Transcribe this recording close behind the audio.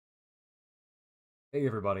Hey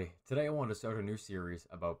everybody, today I want to start a new series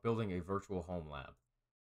about building a virtual home lab.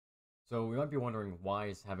 So we might be wondering, why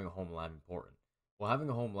is having a home lab important? Well, having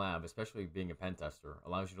a home lab, especially being a pen tester,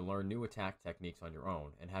 allows you to learn new attack techniques on your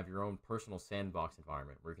own and have your own personal sandbox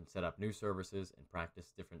environment where you can set up new services and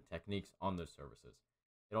practice different techniques on those services.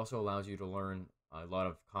 It also allows you to learn a lot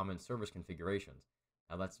of common service configurations.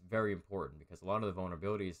 Now that's very important because a lot of the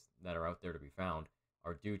vulnerabilities that are out there to be found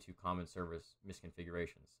are due to common service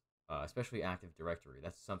misconfigurations, especially Active Directory.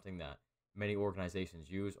 That's something that many organizations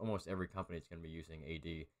use. Almost every company is going to be using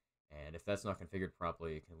AD, and if that's not configured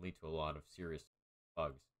properly, it can lead to a lot of serious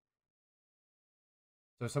bugs.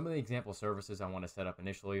 So some of the example services I want to set up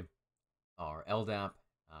initially are LDAP,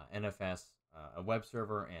 NFS, a web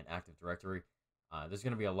server, and Active Directory. There's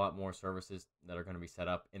going to be a lot more services that are going to be set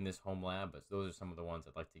up in this home lab, but those are some of the ones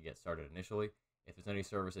I'd like to get started initially. If there's any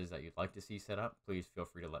services that you'd like to see set up, please feel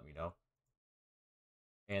free to let me know.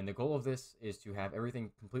 And the goal of this is to have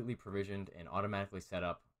everything completely provisioned and automatically set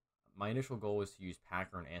up. My initial goal is to use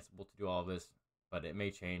Packer and Ansible to do all of this, but it may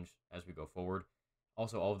change as we go forward.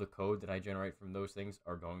 Also, all of the code that I generate from those things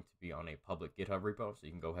are going to be on a public GitHub repo, so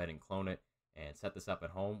you can go ahead and clone it and set this up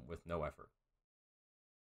at home with no effort.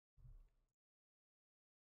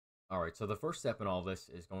 All right, so the first step in all this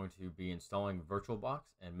is going to be installing VirtualBox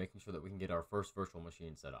and making sure that we can get our first virtual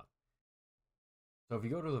machine set up. So if you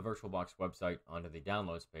go to the VirtualBox website onto the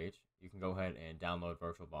downloads page, you can go ahead and download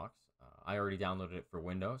VirtualBox. I already downloaded it for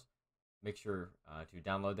Windows. Make sure to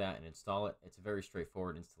download that and install it. It's a very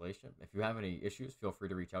straightforward installation. If you have any issues, feel free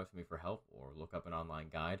to reach out to me for help or look up an online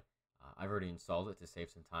guide. I've already installed it to save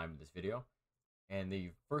some time in this video. And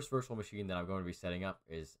the first virtual machine that I'm going to be setting up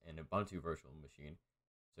is an Ubuntu virtual machine.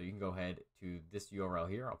 So you can go ahead to this URL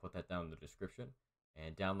here. I'll put that down in the description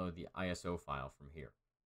and download the ISO file from here.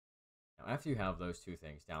 Now, after you have those two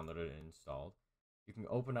things downloaded and installed, you can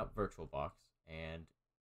open up VirtualBox, and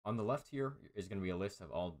on the left here is going to be a list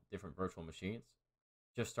of all different virtual machines.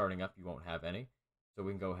 Just starting up, you won't have any. So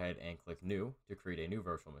we can go ahead and click New to create a new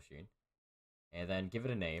virtual machine, and then give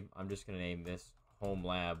it a name. I'm just going to name this Home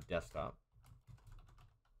Lab Desktop.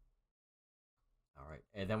 All right,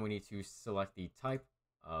 and then we need to select the type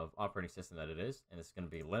of operating system that it is, and it's going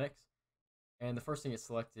to be Linux. And the first thing it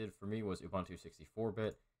selected for me was Ubuntu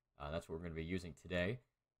 64-bit. That's what we're going to be using today.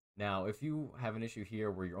 Now, if you have an issue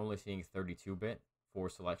here where you're only seeing 32-bit for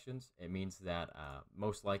selections, it means that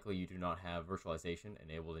most likely you do not have virtualization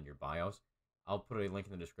enabled in your BIOS. I'll put a link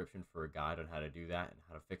in the description for a guide on how to do that and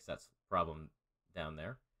how to fix that problem down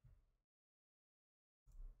there.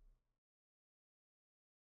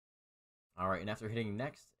 All right, and after hitting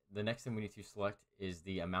next, the next thing we need to select is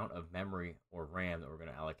the amount of memory or RAM that we're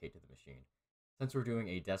going to allocate to the machine. Since we're doing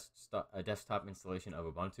a desktop installation of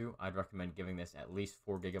Ubuntu, I'd recommend giving this at least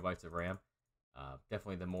 4 gigabytes of RAM.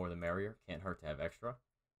 Definitely the more the merrier. Can't hurt to have extra.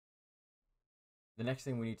 The next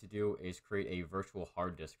thing we need to do is create a virtual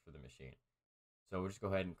hard disk for the machine. So we'll just go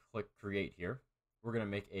ahead and click Create here. We're going to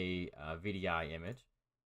make a VDI image.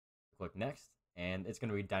 Click Next, and it's going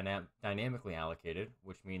to be dynamically allocated,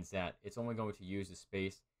 which means that it's only going to use the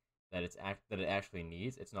space that it actually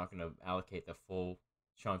needs. It's not going to allocate the full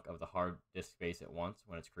chunk of the hard disk space at once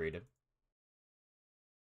when it's created.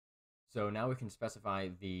 So now we can specify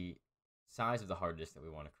the size of the hard disk that we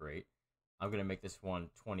want to create. I'm going to make this one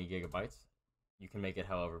 20 gigabytes. You can make it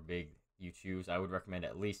however big you choose. I would recommend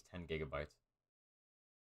at least 10 gigabytes.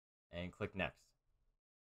 And click Next.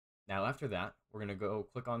 Now after that, we're going to go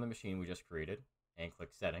click on the machine we just created and click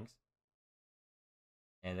Settings.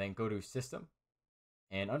 And then go to System.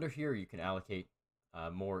 And under here, you can allocate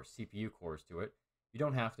more CPU cores to it. You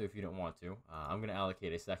don't have to if you don't want to. I'm going to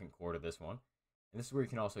allocate a second core to this one. And this is where you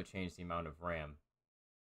can also change the amount of RAM.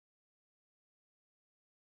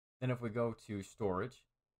 Then if we go to storage,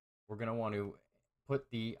 we're going to want to put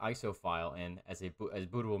the ISO file in as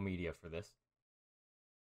bootable media for this.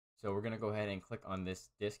 So we're going to go ahead and click on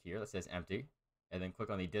this disk here that says empty, and then click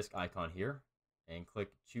on the disk icon here and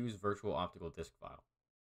click Choose Virtual Optical Disk File.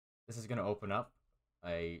 This is going to open up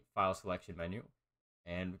a file selection menu,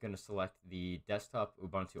 and we're going to select the desktop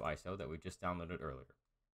Ubuntu ISO that we just downloaded earlier,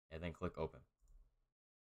 and then click Open,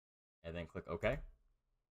 and then click OK.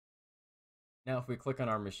 Now if we click on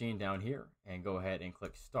our machine down here and go ahead and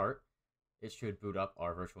click Start, it should boot up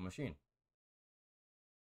our virtual machine.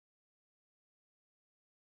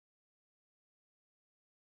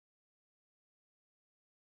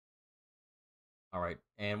 All right,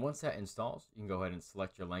 and once that installs, you can go ahead and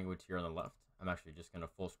select your language here on the left. I'm actually just going to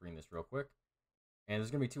full screen this real quick. And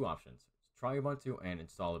there's going to be two options: try Ubuntu and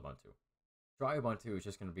install Ubuntu. Try Ubuntu is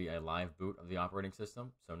just going to be a live boot of the operating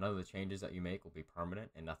system, so none of the changes that you make will be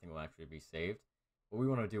permanent and nothing will actually be saved. what we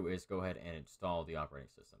want to do is go ahead and install the operating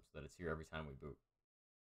system so that it's here every time we boot.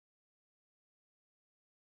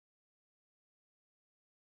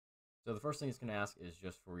 So the first thing it's going to ask is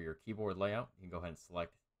just for your keyboard layout. You can go ahead and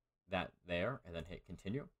select that there and then hit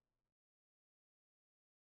continue.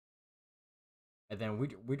 And then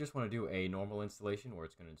we just want to do a normal installation where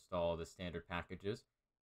it's going to install the standard packages.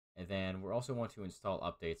 And then we also want to install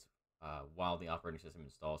updates while the operating system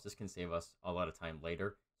installs. This can save us a lot of time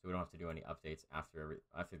later, so we don't have to do any updates after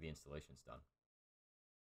the installation is done.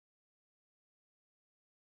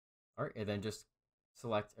 All right, and then just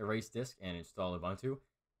select Erase Disk and install Ubuntu.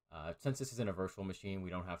 Since this isn't a virtual machine, we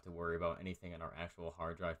don't have to worry about anything on our actual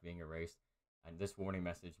hard drive being erased. And this warning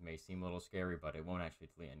message may seem a little scary, but it won't actually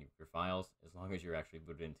delete any of your files as long as you're actually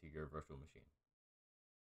booted into your virtual machine.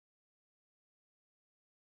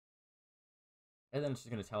 And then it's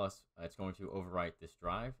just going to tell us it's going to overwrite this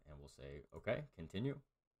drive, and we'll say, okay, continue.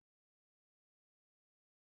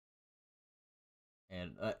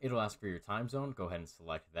 And it'll ask for your time zone. Go ahead and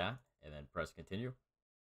select that, and then press continue.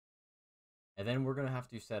 And then we're going to have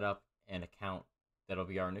to set up an account that'll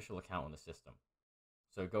be our initial account on the system.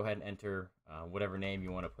 So go ahead and enter whatever name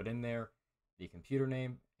you want to put in there, the computer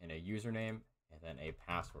name, and a username, and then a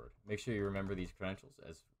password. Make sure you remember these credentials,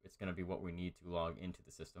 as it's going to be what we need to log into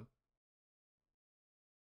the system.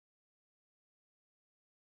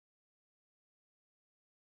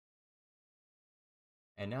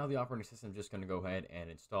 And now the operating system is just going to go ahead and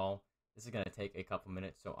install. This is going to take a couple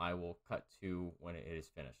minutes, so I will cut to when it is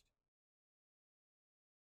finished.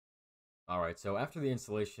 Alright, so after the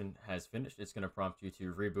installation has finished, it's going to prompt you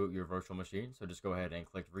to reboot your virtual machine. So just go ahead and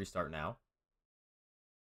click Restart Now.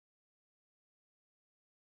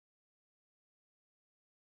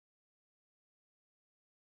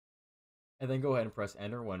 And then go ahead and press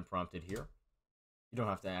Enter when prompted here. You don't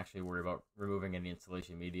have to actually worry about removing any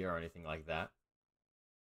installation media or anything like that.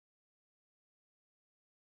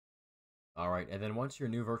 Alright, and then once your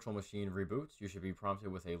new virtual machine reboots, you should be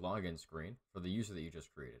prompted with a login screen for the user that you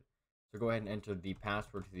just created. So go ahead and enter the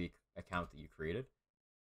password to the account that you created.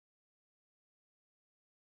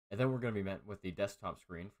 And then we're going to be met with the desktop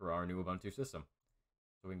screen for our new Ubuntu system.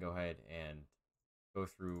 So we can go ahead and go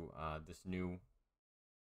through this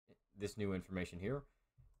new information here.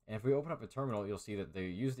 And if we open up a terminal, you'll see that the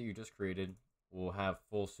user that you just created will have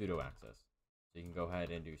full sudo access. So you can go ahead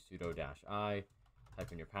and do sudo-i,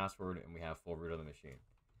 type in your password, and we have full root of the machine.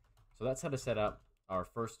 So that's how to set up our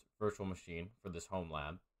first virtual machine for this home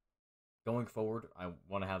lab. Going forward, I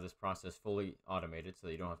want to have this process fully automated so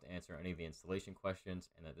that you don't have to answer any of the installation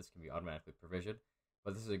questions and that this can be automatically provisioned.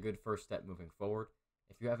 But this is a good first step moving forward.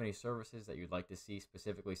 If you have any services that you'd like to see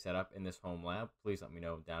specifically set up in this home lab, please let me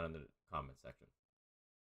know down in the comments section.